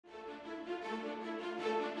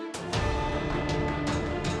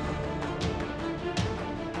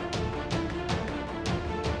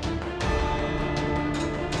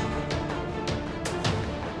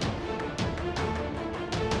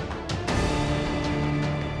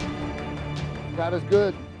God is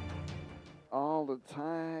good all the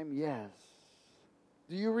time, yes.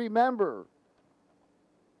 Do you remember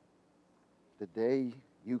the day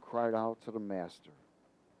you cried out to the Master?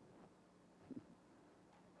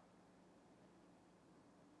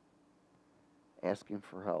 Asking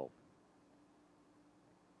for help.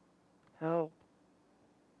 Help.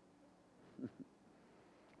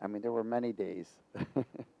 I mean, there were many days.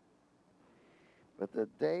 But the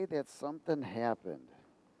day that something happened,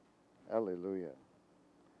 hallelujah.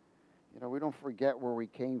 You know, we don't forget where we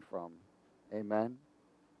came from. Amen.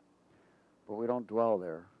 But we don't dwell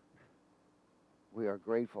there. We are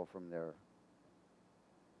grateful from there.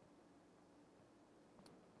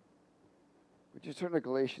 Would you turn to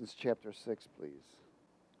Galatians chapter 6, please?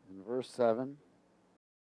 In verse 7.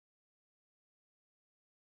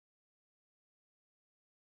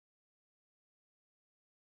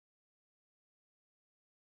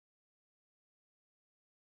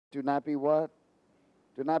 Do not be what?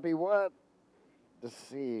 Do not be what?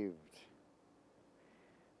 Deceived.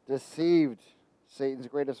 Deceived. Satan's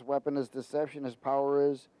greatest weapon is deception. His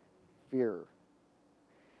power is fear.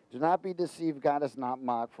 Do not be deceived. God is not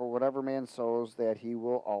mocked. For whatever man sows, that he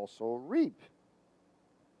will also reap.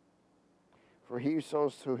 For he who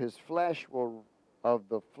sows to his flesh will of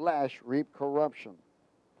the flesh reap corruption.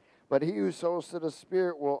 But he who sows to the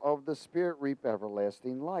Spirit will of the Spirit reap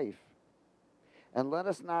everlasting life. And let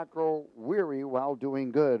us not grow weary while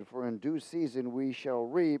doing good, for in due season we shall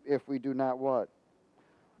reap if we do not what?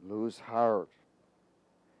 Lose heart.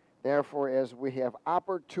 Therefore, as we have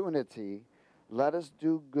opportunity, let us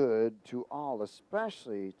do good to all,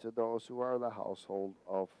 especially to those who are the household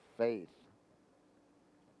of faith.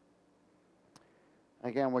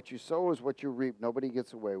 Again, what you sow is what you reap. Nobody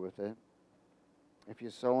gets away with it. If you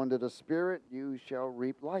sow into the Spirit, you shall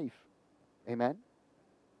reap life. Amen?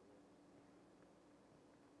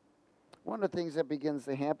 One of the things that begins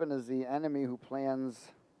to happen is the enemy who plans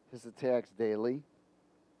his attacks daily,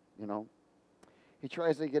 you know, he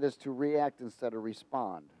tries to get us to react instead of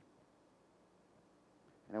respond.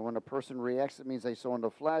 And when a person reacts, it means they sow in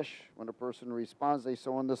the flesh. When a person responds, they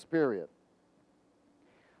sow in the Spirit.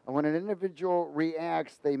 And when an individual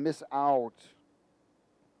reacts, they miss out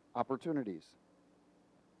opportunities.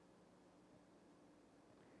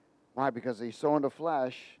 Why? Because they sow in the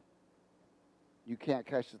flesh, you can't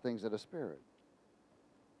catch the things of the Spirit.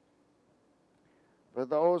 For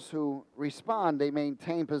those who respond, they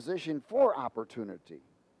maintain position for opportunity.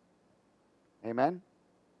 Amen?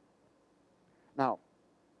 Now,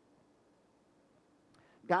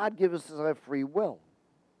 God gives us a free will.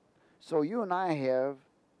 So you and I have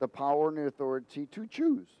the power and the authority to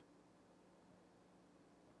choose.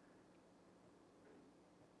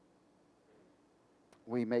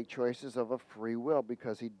 We make choices of a free will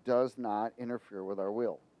because he does not interfere with our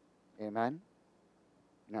will. Amen?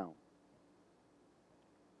 No.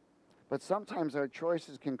 But sometimes our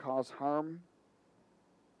choices can cause harm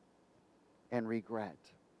and regret.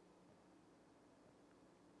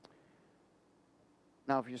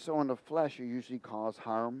 Now, if you sow in the flesh, you usually cause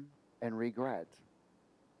harm and regret.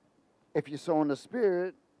 If you sow in the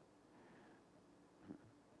Spirit,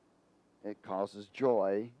 it causes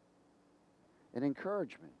joy and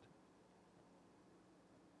encouragement.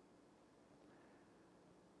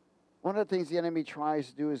 One of the things the enemy tries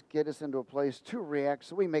to do is get us into a place to react,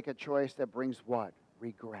 so we make a choice that brings what?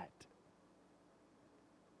 Regret.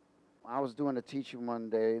 I was doing a teaching one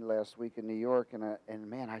day last week in New York, and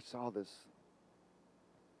man, I saw this.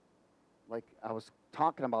 Like, I was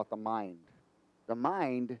talking about the mind. The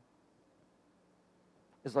mind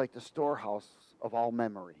is like the storehouse of all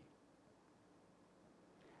memory.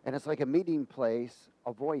 And it's like a meeting place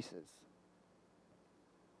of voices.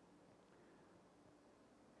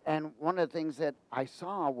 And one of the things that I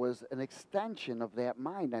saw was an extension of that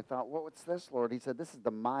mind. I thought, well, what's this, Lord? He said, this is the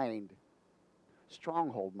mind,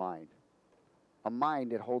 stronghold mind, a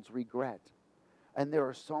mind that holds regret. And there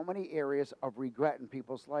are so many areas of regret in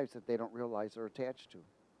people's lives that they don't realize they're attached to.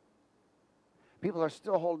 People are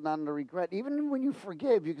still holding on to regret. Even when you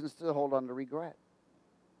forgive, you can still hold on to regret.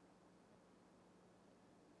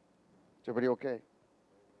 Is everybody okay?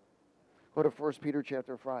 Go to 1 Peter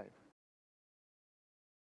chapter 5.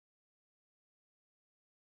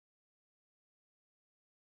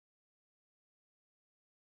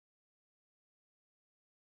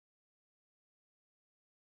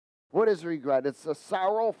 What is regret? It's a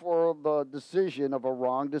sorrow for the decision of a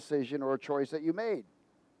wrong decision or a choice that you made.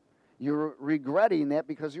 You're regretting that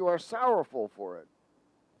because you are sorrowful for it.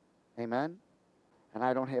 Amen? And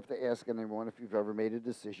I don't have to ask anyone if you've ever made a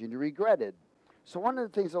decision you regretted. So one of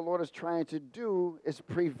the things the Lord is trying to do is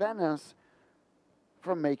prevent us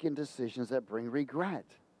from making decisions that bring regret.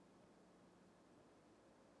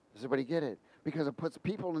 Does everybody get it? Because it puts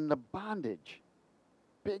people into bondage,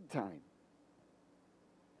 big time.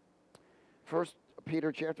 1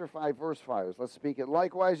 Peter chapter 5, verse 5. Let's speak it.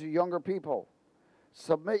 Likewise, you younger people,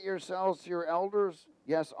 submit yourselves to your elders.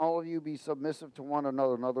 Yes, all of you be submissive to one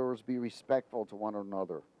another. In other words, be respectful to one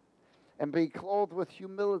another. And be clothed with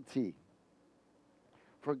humility.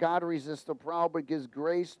 For God resists the proud, but gives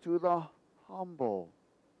grace to the humble.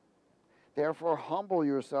 Therefore, humble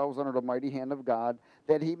yourselves under the mighty hand of God,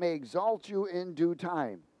 that he may exalt you in due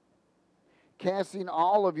time, casting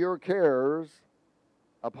all of your cares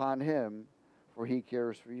upon him, for he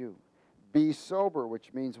cares for you. Be sober,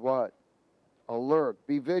 which means what? Alert.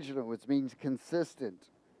 Be vigilant, which means consistent.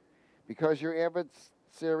 Because your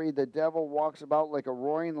adversary, the devil, walks about like a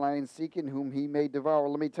roaring lion, seeking whom he may devour.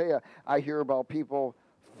 Let me tell you, I hear about people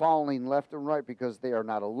falling left and right because they are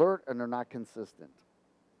not alert and they're not consistent.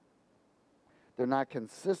 They're not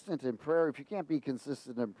consistent in prayer. If you can't be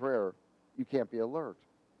consistent in prayer, you can't be alert.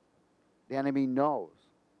 The enemy knows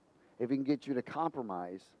if he can get you to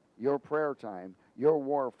compromise your prayer time, your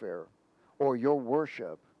warfare, or your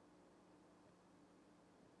worship,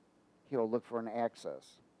 he'll look for an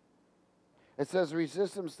access. It says,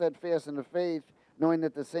 resist him steadfast in the faith, knowing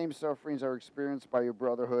that the same sufferings are experienced by your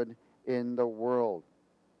brotherhood in the world.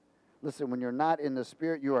 Listen, when you're not in the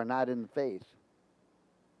Spirit, you are not in faith.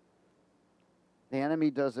 The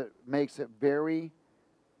enemy makes it very,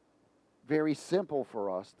 very simple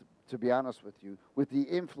for us, to be honest with you, with the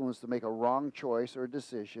influence to make a wrong choice or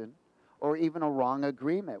decision, or even a wrong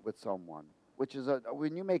agreement with someone, which is,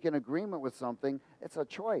 when you make an agreement with something, it's a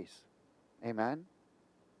choice. Amen?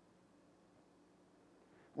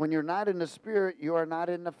 When you're not in the Spirit, you are not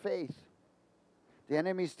in the faith. The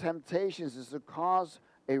enemy's temptations is to cause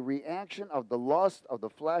a reaction of the lust of the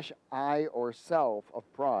flesh, I, or self, of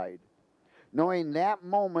pride, knowing that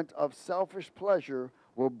moment of selfish pleasure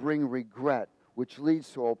will bring regret, which leads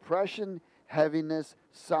to oppression, heaviness,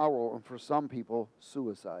 sorrow, and for some people,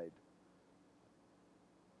 suicide.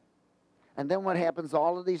 And then what happens,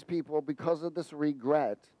 all of these people, because of this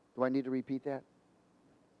regret, do I need to repeat that?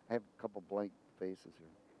 I have a couple blank faces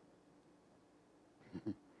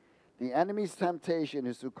here. The enemy's temptation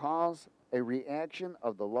is to cause a reaction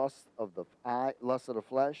of the lust of the eye, lust of the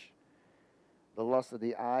flesh, the lust of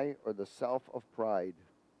the eye, or the self of pride.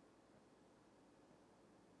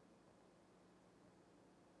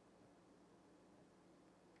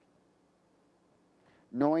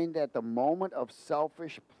 Knowing that the moment of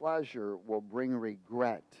selfish pleasure will bring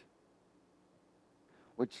regret,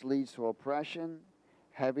 which leads to oppression,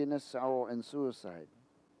 heaviness, sorrow, and suicide.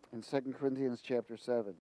 In 2 Corinthians chapter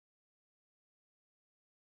 7.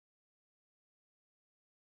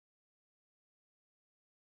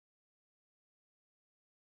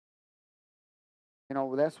 You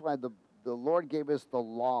know, that's why the Lord gave us the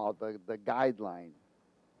law, the guideline.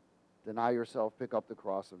 Deny yourself, pick up the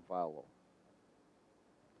cross, and follow.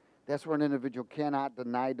 That's where an individual cannot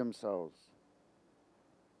deny themselves.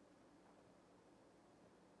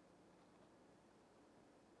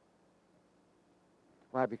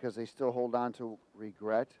 Why? Because they still hold on to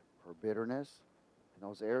regret or bitterness in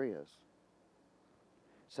those areas.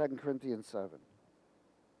 2 Corinthians 7.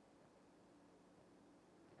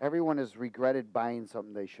 Everyone has regretted buying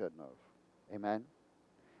something they shouldn't have. Amen?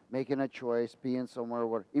 Making a choice, being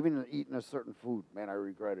somewhere, even eating a certain food. Man, I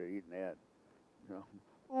regretted eating that. You know,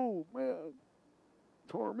 oh, man,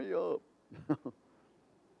 tore me up.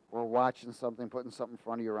 Or watching something, putting something in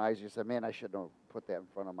front of your eyes. You said, man, I shouldn't have put that in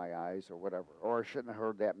front of my eyes or whatever. Or I shouldn't have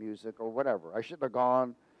heard that music or whatever. I shouldn't have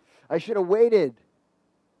gone. I should have waited.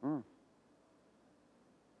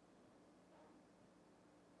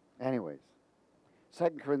 Anyways, 2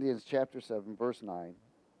 Corinthians chapter 7, verse 9.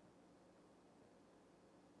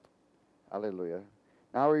 Hallelujah.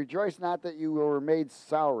 Now rejoice not that you were made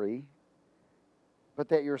sorry, but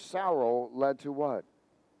that your sorrow led to what?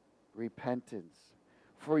 Repentance.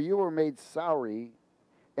 For you were made sorry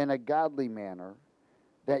in a godly manner,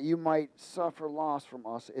 that you might suffer loss from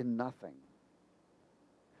us in nothing.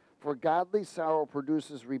 For godly sorrow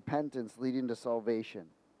produces repentance leading to salvation.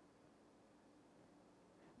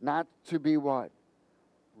 Not to be what?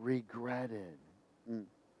 Regretted.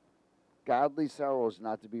 Godly sorrow is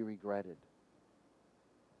not to be regretted.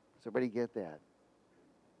 Does everybody get that?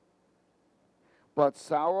 But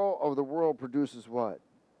sorrow of the world produces what?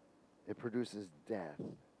 It produces death.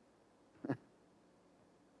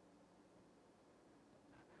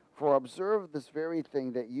 For observe this very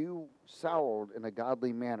thing, that you sorrowed in a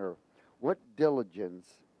godly manner, what diligence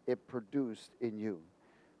it produced in you.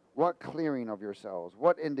 What clearing of yourselves,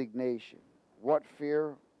 what indignation, what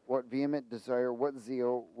fear, what vehement desire, what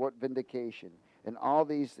zeal, what vindication. In all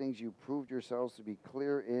these things you proved yourselves to be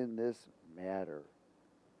clear in this matter.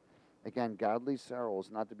 Again, godly sorrow is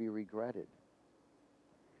not to be regretted.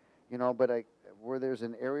 You know, but where there's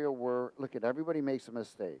an area where, look, everybody makes a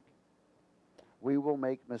mistake. We will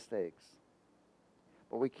make mistakes.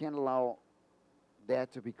 But we can't allow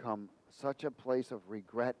that to become such a place of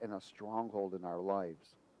regret and a stronghold in our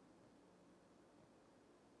lives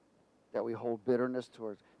that we hold bitterness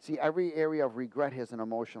towards. See, every area of regret has an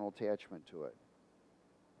emotional attachment to it.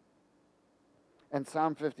 And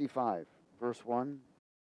Psalm 55, verse 1.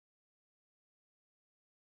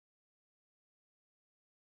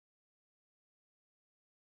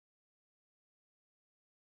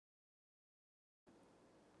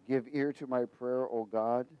 Give ear to my prayer, O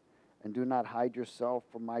God, and do not hide yourself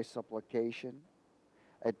from my supplication.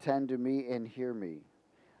 Attend to me and hear me.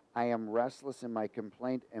 I am restless in my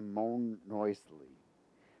complaint and moan noisily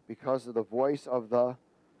because of the voice of the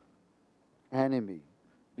enemy,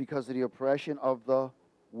 because of the oppression of the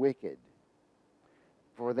wicked.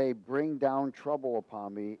 For they bring down trouble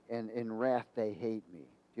upon me, and in wrath they hate me.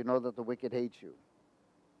 Do you know that the wicked hate you?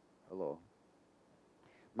 Hello.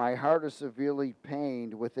 My heart is severely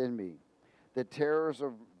pained within me. The terrors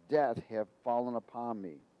of death have fallen upon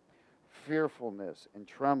me. Fearfulness and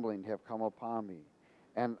trembling have come upon me,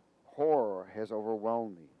 and horror has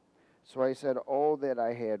overwhelmed me. So I said, oh, that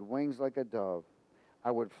I had wings like a dove.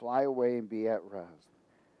 I would fly away and be at rest.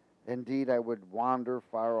 Indeed, I would wander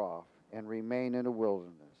far off and remain in the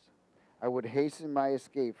wilderness. I would hasten my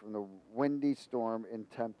escape from the windy storm and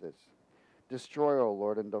tempest. Destroy, O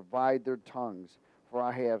Lord, and divide their tongues, for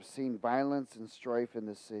I have seen violence and strife in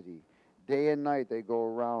the city. Day and night they go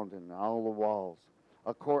around in all the walls.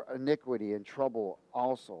 Iniquity and trouble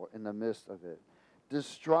also in the midst of it.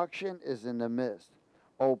 Destruction is in the midst.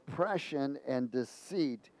 Oppression and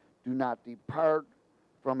deceit do not depart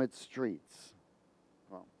from its streets.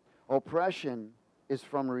 Well, oppression is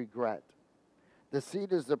from regret.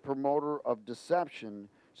 Deceit is the promoter of deception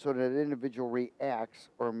so that an individual reacts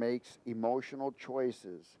or makes emotional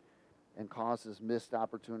choices and causes missed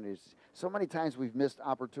opportunities. So many times we've missed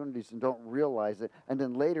opportunities and don't realize it, and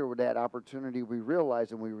then later with that opportunity we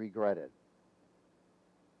realize and we regret it.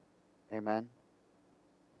 Amen?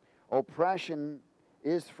 Oppression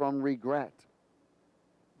is from regret.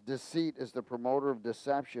 Deceit is the promoter of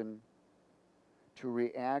deception to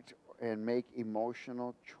react and make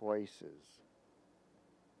emotional choices.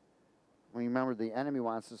 Remember, the enemy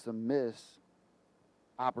wants us to miss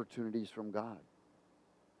opportunities from God.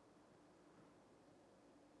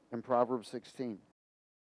 In Proverbs 16.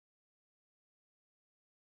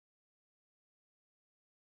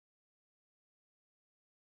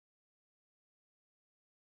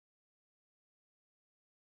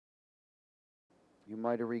 You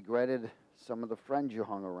might have regretted some of the friends you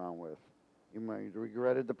hung around with. You might have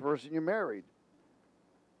regretted the person you married.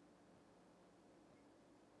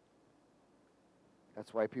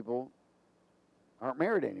 That's why people aren't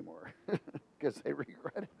married anymore, because they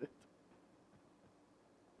regretted it.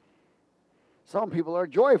 Some people are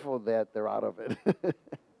joyful that they're out of it.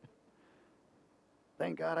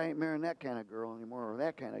 Thank God I ain't marrying that kind of girl anymore or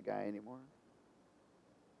that kind of guy anymore.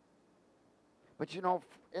 But you know,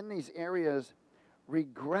 in these areas,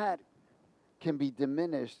 regret can be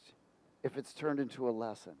diminished if it's turned into a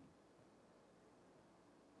lesson.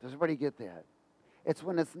 Does everybody get that? It's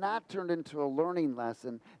when it's not turned into a learning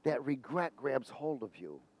lesson that regret grabs hold of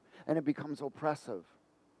you and it becomes oppressive.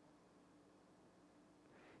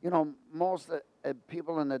 You know, most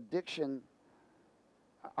people in addiction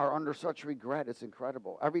are under such regret. It's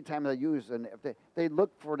incredible. Every time they use, and if they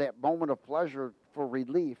look for that moment of pleasure for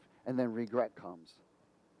relief, and then regret comes.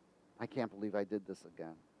 I can't believe I did this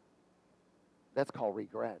again. That's called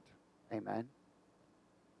regret. Amen.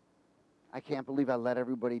 I can't believe I let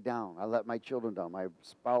everybody down. I let my children down, my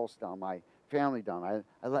spouse down, my family down.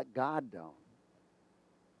 I let God down.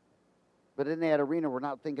 But in that arena, we're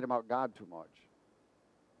not thinking about God too much.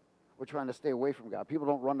 We're trying to stay away from God. People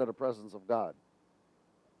don't run to the presence of God.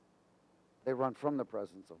 They run from the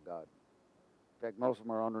presence of God. In fact, most of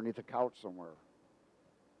them are underneath a couch somewhere.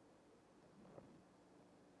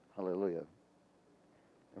 Hallelujah.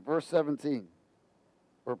 In verse 17,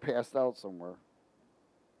 we're passed out somewhere.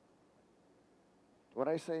 What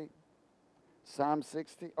did I say? Psalm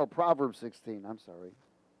 16? Oh, Proverbs 16. I'm sorry.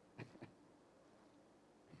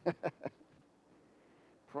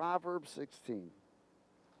 Proverbs 16,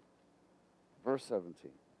 verse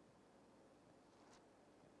 17.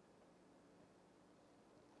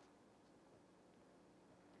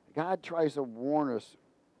 God tries to warn us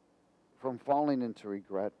from falling into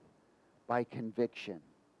regret By conviction.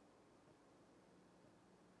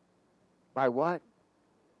 By what?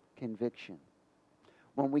 Conviction.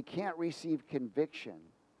 When we can't receive conviction,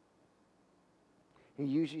 he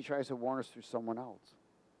usually tries to warn us through someone else.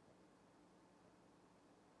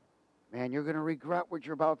 Man, you're going to regret what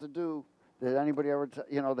you're about to do. Did anybody ever,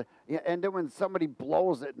 and then when somebody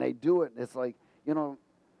blows it and they do it, and it's like, you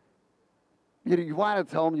want to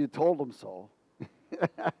tell them you told them so.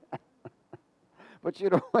 But you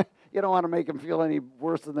don't want to make them feel any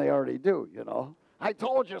worse than they already do, I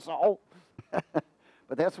told you so.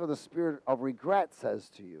 But that's what the spirit of regret says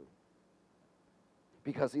to you.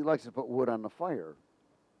 Because he likes to put wood on the fire.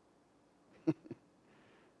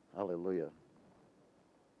 Hallelujah.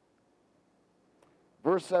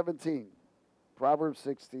 Verse 17. Proverbs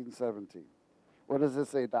 16:17. What does it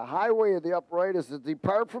say? The highway of the upright is to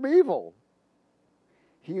depart from evil.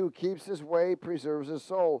 He who keeps his way preserves his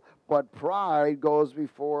soul, but pride goes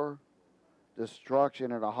before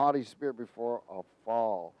destruction and a haughty spirit before a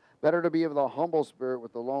fall. Better to be of the humble spirit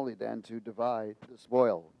with the lonely than to divide the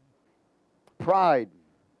spoil. Pride,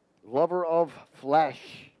 lover of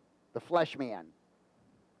flesh, the flesh man.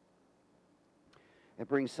 It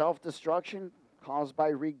brings self-destruction caused by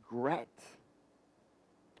regret.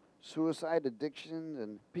 Suicide, addiction,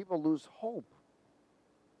 and people lose hope.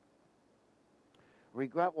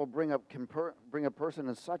 Regret will bring a person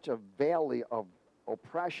in such a valley of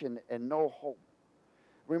oppression and no hope.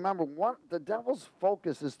 Remember, the devil's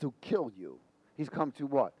focus is to kill you. He's come to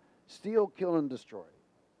what? Steal, kill, and destroy.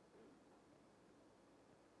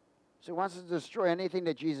 So he wants to destroy anything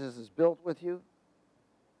that Jesus has built with you.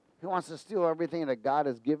 He wants to steal everything that God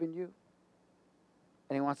has given you.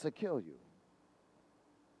 And he wants to kill you.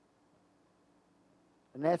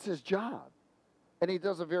 And that's his job. And he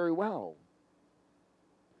does it very well.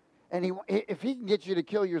 And if he can get you to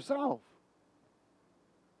kill yourself,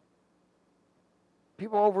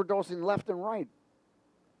 people are overdosing left and right.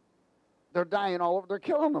 They're dying all over. They're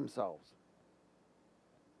killing themselves.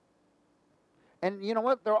 And you know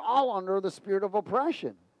what? They're all under the spirit of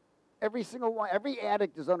oppression. Every single one. Every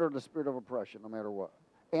addict is under the spirit of oppression, no matter what.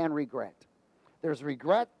 And regret. There's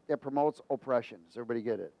regret that promotes oppression. Does everybody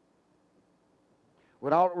get it?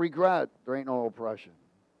 Without regret, there ain't no oppression.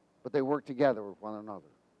 But they work together with one another.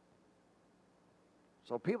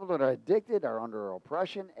 So people that are addicted are under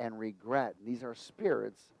oppression and regret. These are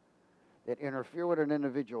spirits that interfere with an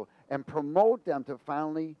individual and promote them to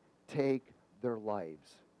finally take their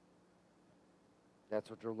lives. That's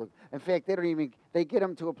what they're looking. In fact, they get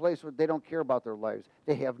them to a place where they don't care about their lives.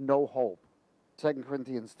 They have no hope. 2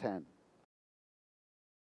 Corinthians 10.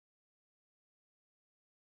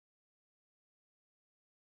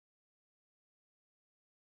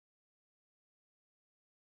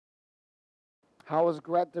 How is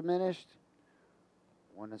regret diminished?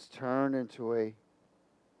 When it's turned into a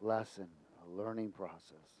lesson, a learning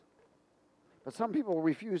process. But some people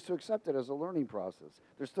refuse to accept it as a learning process.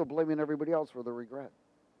 They're still blaming everybody else for the regret.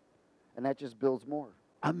 And that just builds more.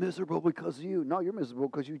 I'm miserable because of you. No, you're miserable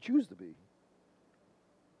because you choose to be.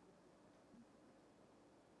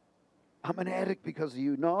 I'm an addict because of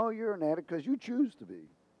you. No, you're an addict because you choose to be.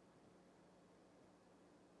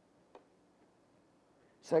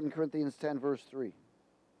 2 Corinthians 10, verse 3.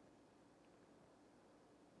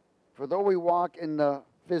 For though we walk in the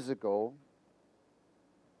physical,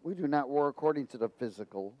 we do not war according to the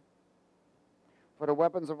physical. For the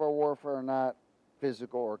weapons of our warfare are not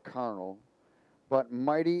physical or carnal, but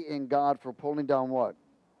mighty in God for pulling down what?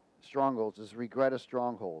 Strongholds. Is regret a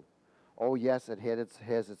stronghold? Oh, yes, it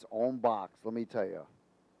has its own box, let me tell you.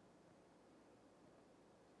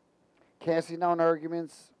 Casting down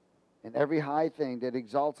arguments and every high thing that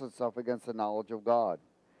exalts itself against the knowledge of God,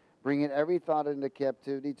 bringing every thought into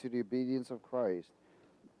captivity to the obedience of Christ,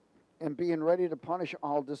 and being ready to punish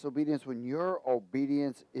all disobedience when your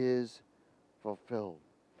obedience is fulfilled.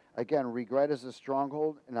 Again, regret is a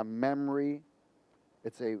stronghold and a memory.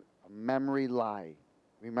 It's a memory lie.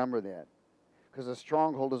 Remember that. Because a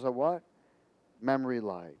stronghold is a what? Memory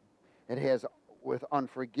lie. It has with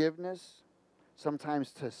unforgiveness,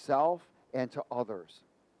 sometimes to self and to others.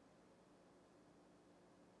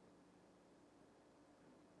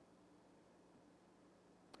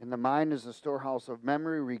 And the mind is a storehouse of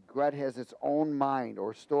memory. Regret has its own mind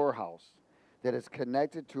or storehouse that is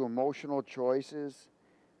connected to emotional choices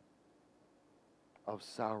of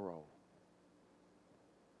sorrow,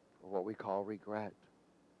 or what we call regret.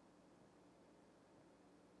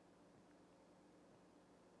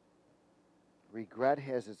 Regret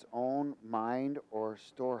has its own mind or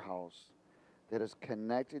storehouse that is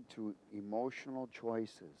connected to emotional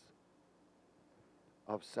choices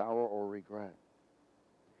of sorrow or regret.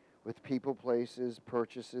 with people, places,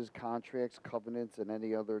 purchases, contracts, covenants, and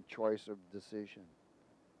any other choice of decision.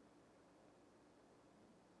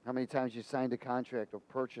 How many times you signed a contract of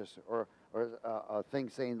purchase or a thing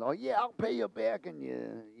saying, oh, yeah, I'll pay you back, and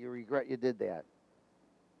you regret you did that.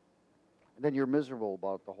 And then you're miserable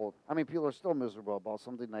about the whole. I mean, people are still miserable about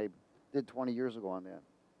something they did 20 years ago on that.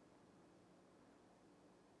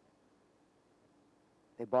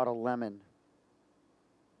 They bought a lemon,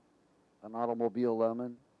 an automobile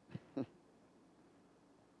lemon. In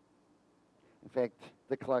fact,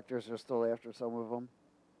 the collectors are still after some of them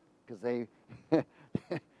because they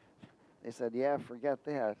they said, yeah, forget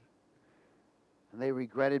that. And they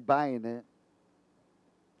regretted buying it.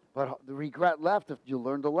 But the regret left if you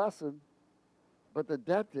learned a lesson. But the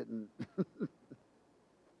debt didn't.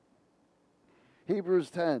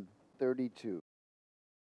 Hebrews 10:32.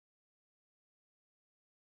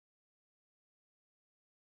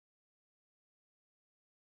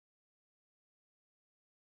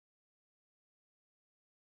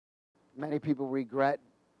 Many people regret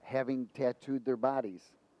having tattooed their bodies.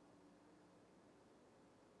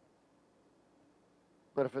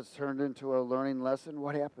 But if it's turned into a learning lesson,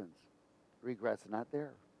 what happens? Regret's not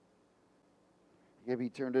there. It can be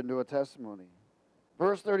turned into a testimony.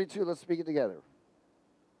 Verse 32, let's speak it together.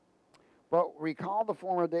 But recall the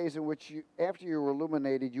former days in which, after you were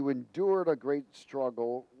illuminated, you endured a great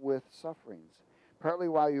struggle with sufferings, partly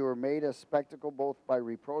while you were made a spectacle both by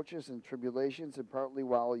reproaches and tribulations, and partly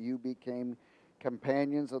while you became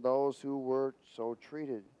companions of those who were so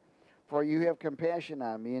treated. For you have compassion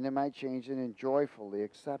on me, and in my changing, and joyfully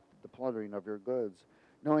accept the plundering of your goods,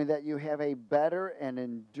 knowing that you have a better and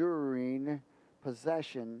enduring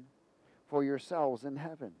possession for yourselves in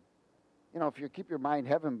heaven. You know, if you keep your mind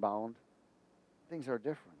heaven bound, things are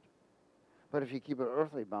different. But if you keep it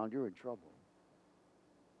earthly bound, you're in trouble.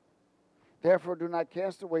 Therefore, do not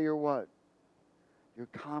cast away your what? Your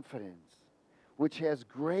confidence, which has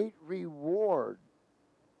great reward.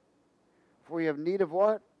 For you have need of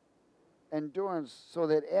what? Endurance, so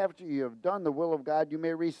that after you have done the will of God, you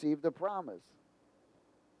may receive the promise.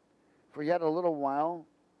 For yet a little while,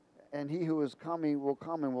 and he who is coming will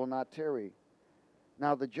come and will not tarry.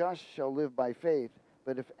 Now the just shall live by faith,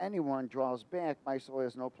 but if anyone draws back, my soul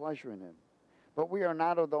has no pleasure in him. But we are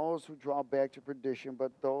not of those who draw back to perdition,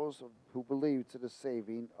 but those who believe to the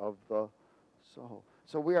saving of the soul.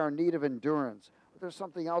 So we are in need of endurance. But there's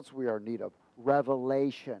something else we are in need of: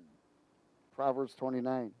 revelation. Proverbs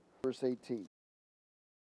 29, verse 18.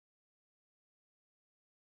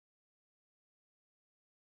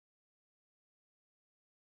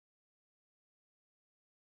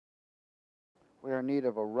 We are in need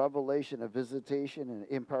of a revelation, a visitation, an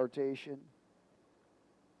impartation,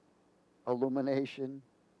 illumination.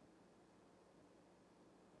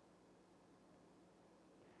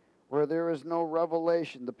 Where there is no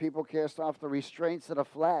revelation, the people cast off the restraints of the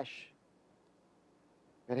flesh.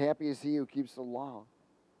 But happy is he who keeps the law.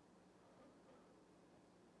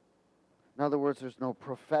 In other words, there's no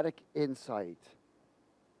prophetic insight.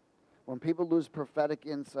 When people lose prophetic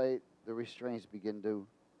insight, the restraints begin to.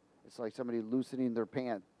 It's like somebody loosening their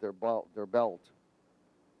pant, their belt.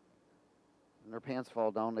 And their pants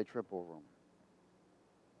fall down, they trip over them.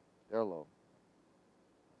 They're low.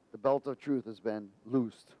 The belt of truth has been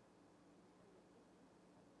loosed.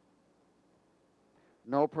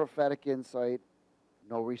 No prophetic insight,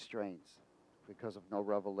 no restraints because of no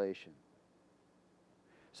revelation.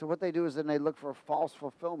 So what they do is then they look for false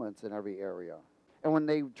fulfillments in every area. And when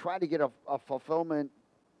they try to get a fulfillment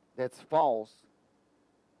that's false,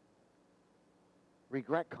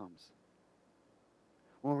 regret comes.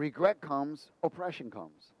 When regret comes, oppression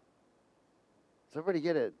comes. Does everybody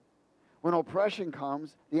get it? When oppression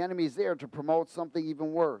comes, the enemy's there to promote something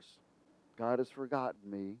even worse. God has forgotten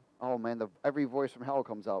me. Oh man, every voice from hell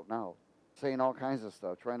comes out now, saying all kinds of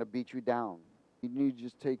stuff, trying to beat you down. You need to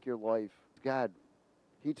just take your life. God,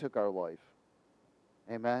 he took our life.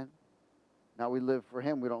 Amen? Now we live for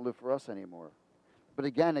him. We don't live for us anymore. But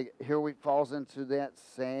again, here we falls into that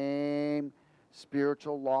same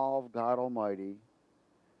spiritual law of God Almighty.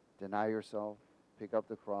 Deny yourself, pick up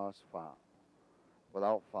the cross, follow.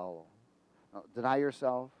 Without follow. Now, deny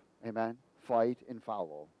yourself, amen, fight and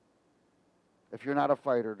follow. If you're not a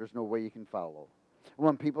fighter, there's no way you can follow.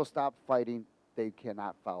 When people stop fighting, they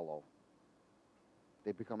cannot follow.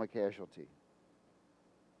 They become a casualty.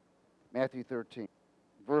 Matthew 13,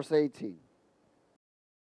 verse 18.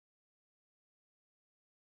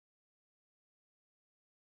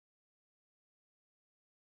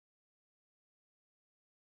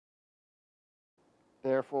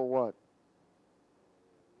 Therefore what?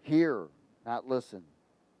 Hear, not listen.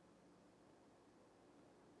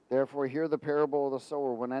 Therefore, hear the parable of the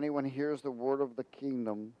sower. When anyone hears the word of the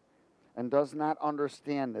kingdom and does not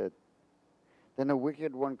understand it, then the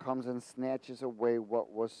wicked one comes and snatches away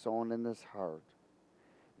what was sown in his heart.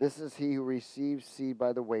 This is he who receives seed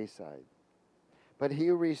by the wayside. But he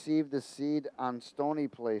who received the seed on stony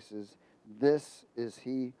places, this is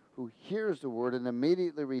he who hears the word and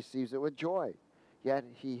immediately receives it with joy. Yet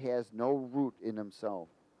he has no root in himself,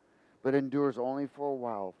 but endures only for a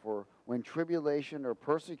while. For when tribulation or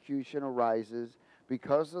persecution arises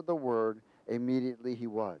because of the word, immediately he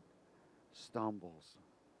what? Stumbles.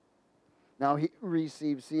 Now he who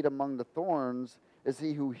receives seed among the thorns is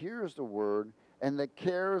he who hears the word, and the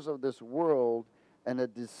cares of this world and the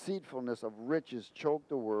deceitfulness of riches choke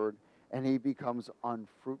the word, and he becomes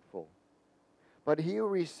unfruitful. But he who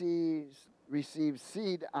receives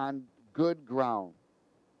seed on good ground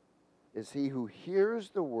is he who hears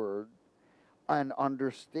the word and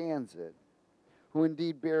understands it, who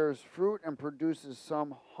indeed bears fruit and produces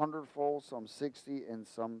some 100-fold, some 60, and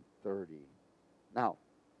some 30. Now,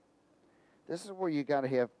 this is where you got to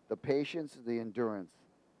have the patience, the endurance.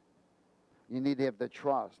 You need to have the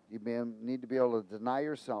trust. You need to be able to deny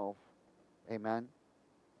yourself, amen,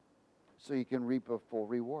 so you can reap a full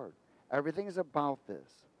reward. Everything is about this.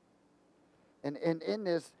 And in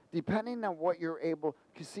this, depending on what you're able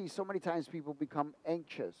to see, so many times people become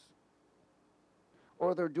anxious,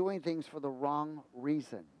 or they're doing things for the wrong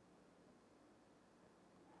reason,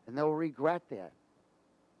 and they'll regret that.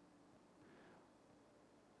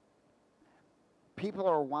 People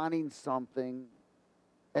are wanting something,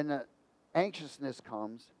 and the anxiousness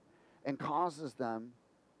comes and causes them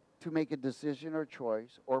to make a decision or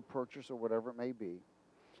choice or purchase or whatever it may be,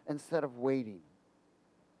 instead of waiting.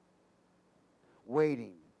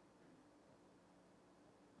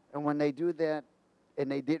 And when they do that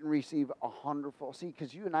and they didn't receive 100-fold, see,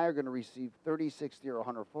 because you and I are going to receive 30, 60, or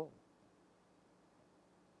 100-fold.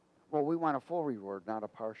 Well, we want a full reward, not a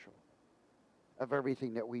partial, of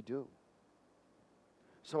everything that we do.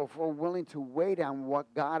 So if we're willing to wait on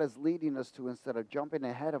what God is leading us to instead of jumping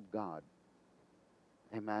ahead of God,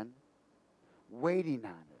 amen, waiting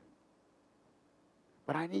on it.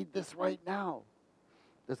 But I need this right now.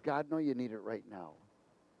 Does God know you need it right now?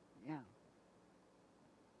 Yeah.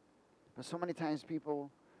 But so many times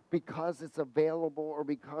people, because it's available or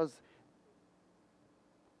because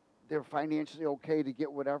they're financially okay to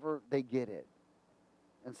get whatever, they get it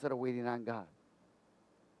instead of waiting on God.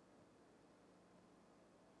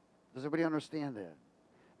 Does everybody understand that?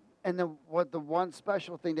 And the one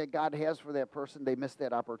special thing that God has for that person, they miss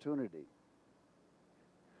that opportunity.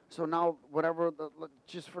 So now,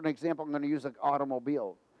 just for an example, I'm going to use an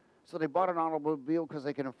automobile. So they bought an automobile because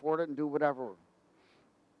they can afford it and do whatever.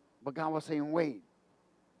 But God was saying, wait.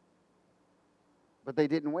 But they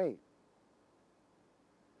didn't wait.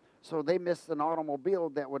 So they missed an automobile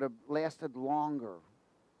that would have lasted longer.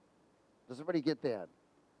 Does everybody get that?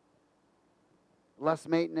 Less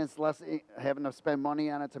maintenance, less having to spend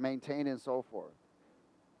money on it to maintain and so forth.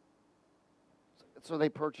 So they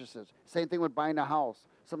purchase it. Same thing with buying a house.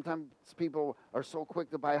 Sometimes people are so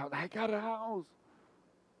quick to buy a house. I got a house.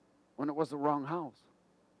 When it was the wrong house.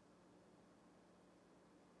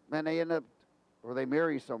 Man, they end up, or they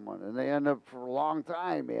marry someone, and they end up for a long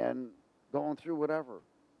time, man, going through whatever.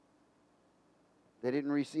 They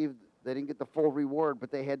didn't get the full reward,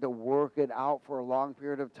 but they had to work it out for a long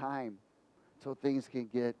period of time so things can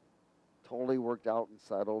get totally worked out and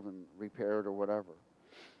settled and repaired or whatever.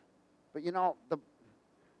 But you know,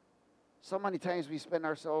 so many times we spend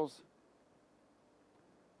ourselves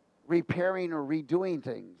repairing or redoing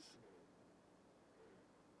things,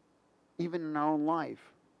 even in our own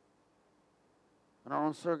life, in our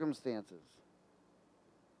own circumstances,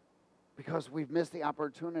 because we've missed the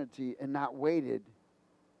opportunity and not waited,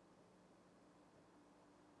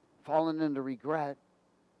 fallen into regret,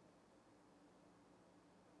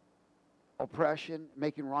 oppression,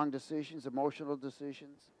 making wrong decisions, emotional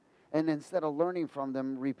decisions, and instead of learning from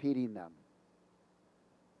them, repeating them.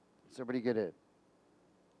 Does everybody get it?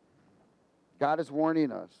 God is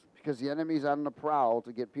warning us because the enemy's on the prowl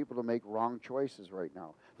to get people to make wrong choices right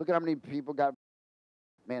now. Look at how many people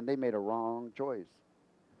they made a wrong choice.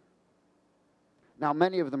 Now,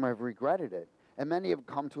 many of them have regretted it, and many have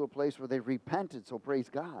come to a place where they've repented, so praise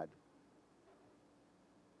God.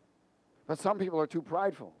 But some people are too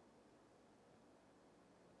prideful.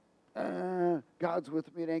 God's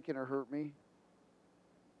with me, it ain't going to hurt me.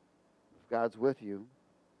 If God's with you.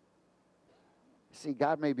 See,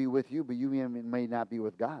 God may be with you, but you may not be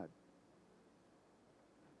with God.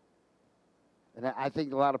 And I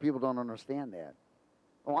think a lot of people don't understand that.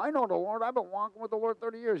 Oh, I know the Lord. I've been walking with the Lord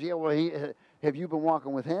 30 years. Yeah, well, Have you been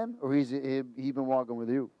walking with him, or he been walking with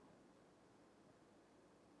you?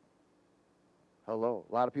 Hello.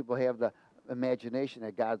 A lot of people have the imagination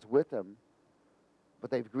that God's with them,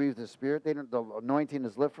 but they've grieved the Spirit. The anointing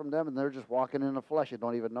is lifted from them, and they're just walking in the flesh and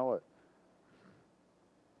don't even know it.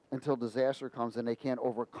 Until disaster comes and they can't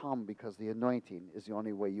overcome, because the anointing is the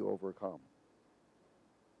only way you overcome.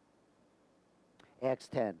 Acts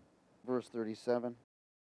 10, verse 37.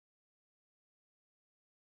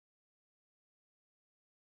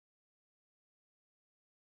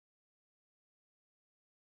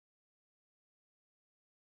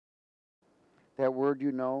 That word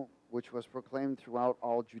you know, which was proclaimed throughout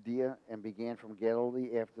all Judea and began from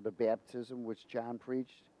Galilee after the baptism which John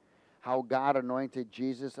preached, how God anointed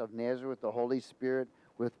Jesus of Nazareth with the Holy Spirit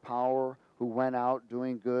with power, who went out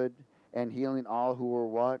doing good and healing all who were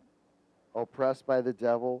what? Oppressed by the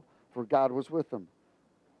devil, for God was with them.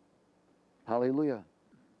 Hallelujah.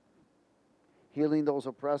 Healing those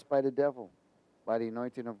oppressed by the devil, by the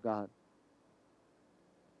anointing of God.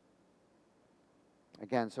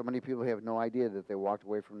 Again, so many people have no idea that they walked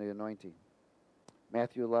away from the anointing.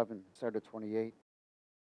 Matthew 11, start at 28.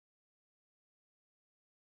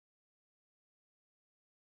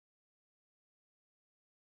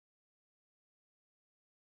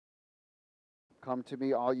 Come to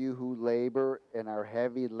me, all you who labor and are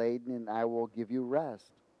heavy laden, and I will give you rest.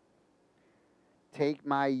 Take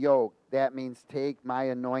my yoke, that means take my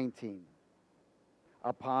anointing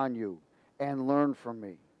upon you, and learn from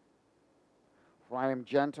me. For I am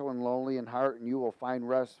gentle and lowly in heart, and you will find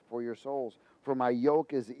rest for your souls. For my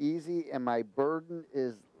yoke is easy and my burden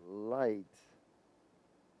is light.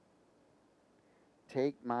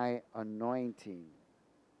 Take my anointing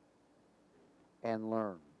and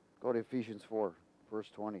learn. Go to Ephesians 4, verse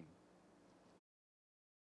 20.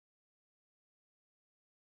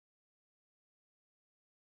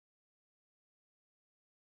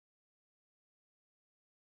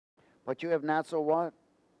 But you have not so what?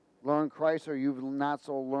 Learned Christ, or you've not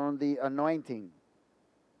so learned the anointing.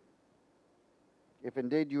 If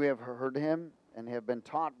indeed you have heard him and have been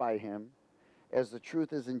taught by him, as the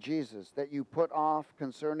truth is in Jesus, that you put off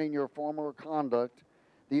concerning your former conduct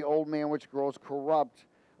the old man which grows corrupt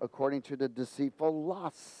according to the deceitful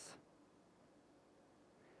lusts,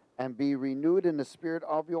 and be renewed in the spirit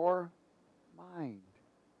of your mind.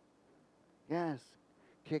 Yes,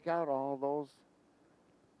 kick out all those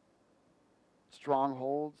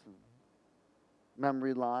strongholds and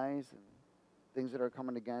memory lies and things that are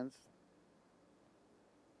coming against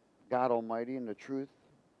God Almighty and the truth,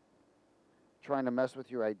 trying to mess with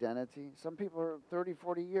your identity. Some people are 30,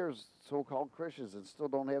 40 years so-called Christians and still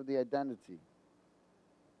don't have the identity.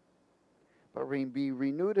 But be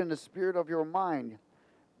renewed in the spirit of your mind,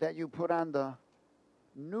 that you put on the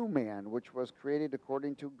new man, which was created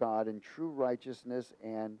according to God in true righteousness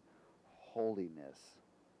and holiness.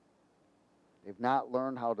 They've not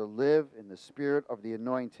learned how to live in the spirit of the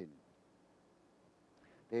anointing.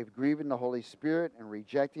 They've grieved the Holy Spirit and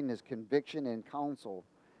rejecting his conviction and counsel,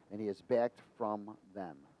 and he is backed from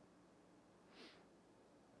them.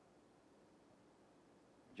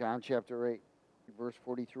 John chapter 8, verse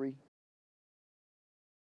 43.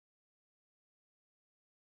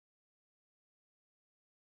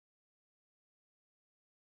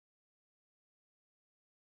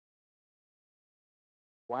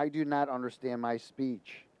 Why do you not understand my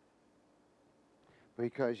speech?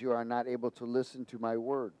 Because you are not able to listen to my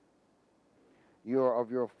word. You are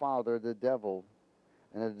of your father, the devil,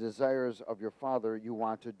 and the desires of your father you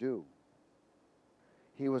want to do.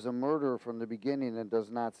 He was a murderer from the beginning and does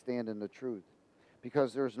not stand in the truth,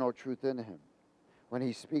 because there is no truth in him. When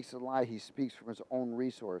he speaks a lie, he speaks from his own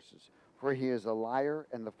resources, for he is a liar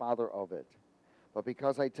and the father of it. But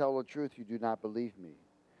because I tell the truth, you do not believe me.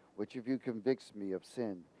 Which of you convicts me of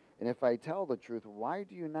sin? And if I tell the truth, why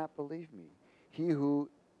do you not believe me? He who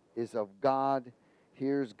is of God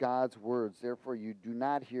hears God's words. Therefore you do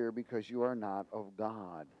not hear, because you are not of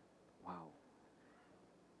God. Wow.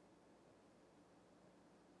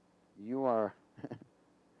 You are,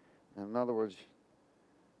 in other words,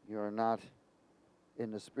 you are not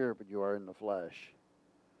in the spirit, but you are in the flesh.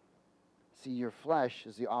 See, your flesh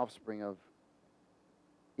is the offspring of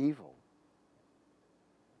evil.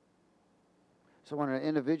 So when an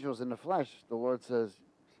individual is in the flesh, the Lord says,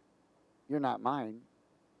 you're not mine.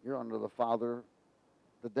 You're under the father,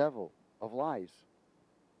 the devil, of lies.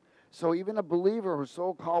 So even a believer who's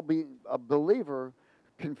so-called a believer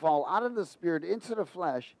can fall out of the spirit into the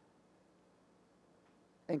flesh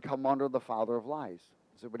and come under the father of lies.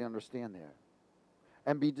 Does everybody understand that?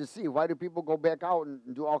 And be deceived. Why do people go back out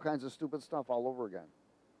and do all kinds of stupid stuff all over again?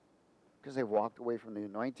 Because they walked away from the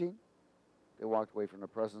anointing. They walked away from the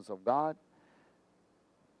presence of God.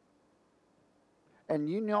 And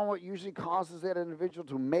you know what usually causes that individual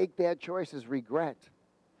to make that choice is regret.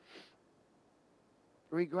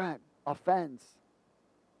 Regret, offense.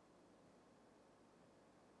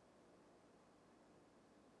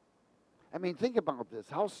 I mean, think about this.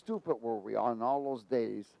 How stupid were we on all those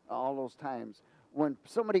days, all those times, when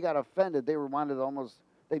somebody got offended, they wanted almost,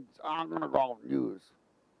 I'm going to go out and use,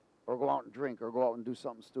 or go out and drink, or go out and do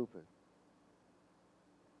something stupid.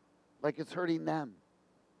 Like it's hurting them.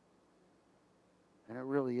 And it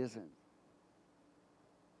really isn't.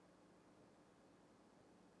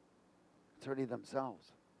 It's hurting themselves.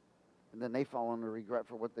 And then they fall into regret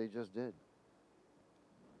for what they just did.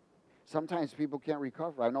 Sometimes people can't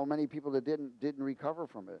recover. I know many people that didn't recover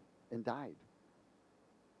from it and died.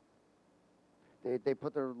 They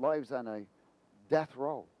put their lives on a death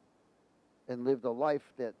row and lived a life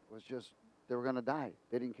that was just, they were going to die.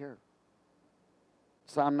 They didn't care.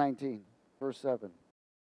 Psalm 19, verse 7.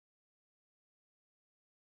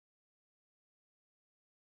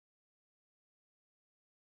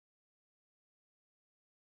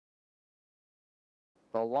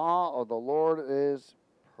 The law of the Lord is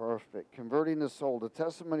perfect, converting the soul. The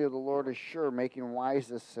testimony of the Lord is sure, making wise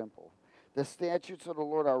the simple. The statutes of the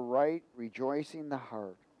Lord are right, rejoicing the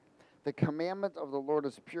heart. The commandment of the Lord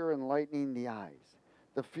is pure, enlightening the eyes.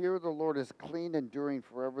 The fear of the Lord is clean, enduring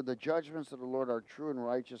forever. The judgments of the Lord are true and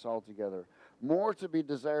righteous altogether. More to be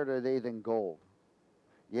desired are they than gold,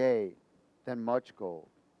 yea, than much gold,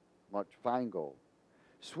 much fine gold.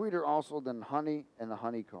 Sweeter also than honey and the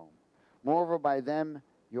honeycomb. Moreover, by them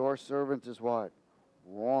your servant is what?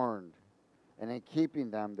 Warned. And in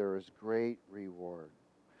keeping them there is great reward.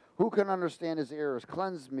 Who can understand his errors?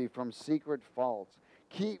 Cleanse me from secret faults.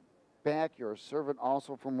 Keep back your servant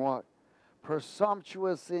also from what?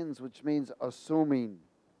 Presumptuous sins, which means assuming.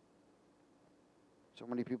 So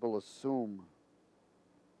many people assume.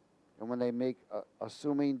 And when they make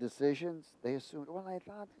assuming decisions, they assume, well, I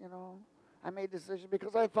thought, I made a decision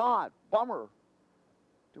because I thought. Bummer.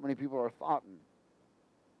 Too many people are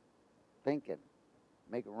thinking,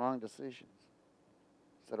 making wrong decisions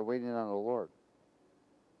instead of waiting on the Lord.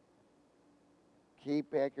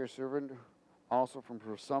 Keep back your servant also from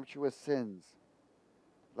presumptuous sins.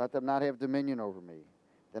 Let them not have dominion over me.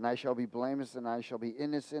 Then I shall be blameless and I shall be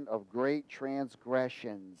innocent of great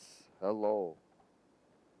transgressions. Hello.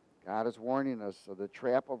 God is warning us of the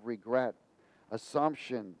trap of regret,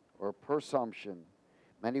 assumption or presumption.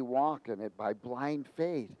 Many walk in it by blind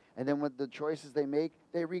faith. And then with the choices they make,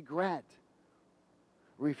 they regret.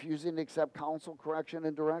 Refusing to accept counsel, correction,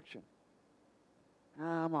 and direction.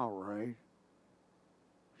 I'm all right.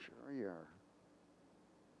 Sure you are.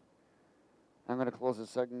 I'm going to close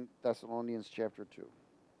at 2 Thessalonians chapter 2,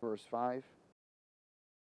 verse 5.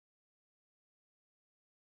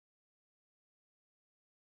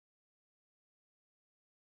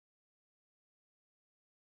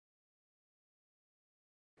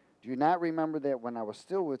 Do you not remember that when I was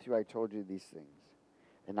still with you, I told you these things?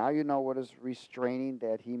 And now you know what is restraining,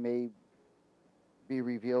 that he may be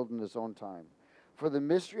revealed in his own time. For the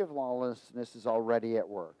mystery of lawlessness is already at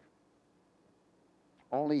work.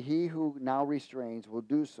 Only he who now restrains will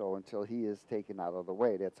do so until he is taken out of the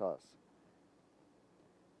way. That's us.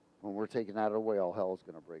 When we're taken out of the way, all hell is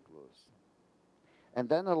going to break loose. And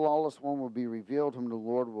then the lawless one will be revealed, whom the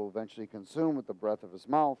Lord will eventually consume with the breath of his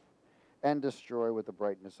mouth and destroy with the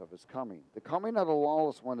brightness of his coming. The coming of the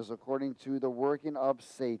lawless one is according to the working of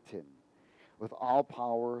Satan, with all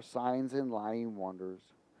power, signs, and lying wonders,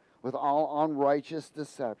 with all unrighteous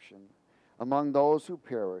deception among those who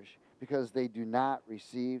perish, because they do not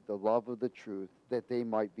receive the love of the truth, that they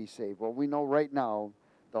might be saved. Well, we know right now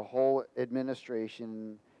the whole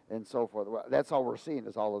administration and so forth, that's all we're seeing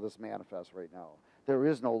is all of this manifest right now. There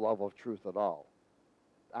is no love of truth at all.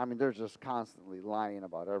 I mean, they're just constantly lying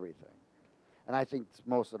about everything. And I think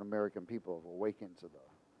most of the American people have awakened to the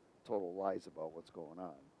total lies about what's going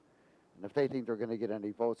on. And if they think they're going to get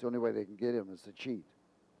any votes, the only way they can get them is to cheat.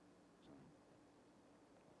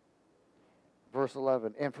 Verse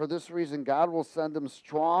 11, and for this reason God will send them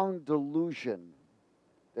strong delusion,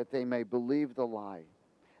 that they may believe the lie,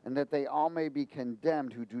 and that they all may be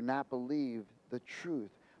condemned who do not believe the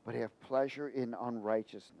truth, but have pleasure in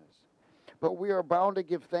unrighteousness. But we are bound to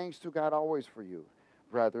give thanks to God always for you,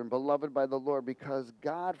 brethren, beloved by the Lord, because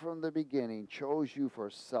God from the beginning chose you for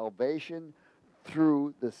salvation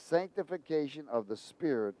through the sanctification of the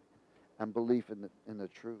Spirit and belief in the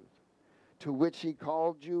truth, to which he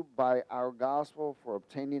called you by our gospel for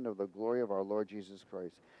obtaining of the glory of our Lord Jesus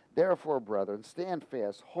Christ. Therefore, brethren, stand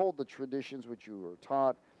fast, hold the traditions which you were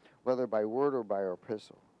taught, whether by word or by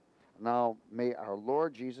epistle. Now may our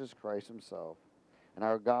Lord Jesus Christ himself and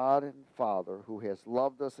our God and Father, who has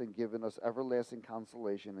loved us and given us everlasting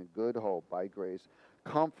consolation and good hope by grace,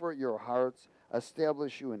 comfort your hearts,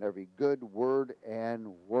 establish you in every good word and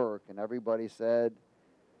work. And everybody said,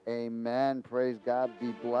 amen. Praise God.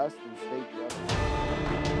 Be blessed and stay blessed.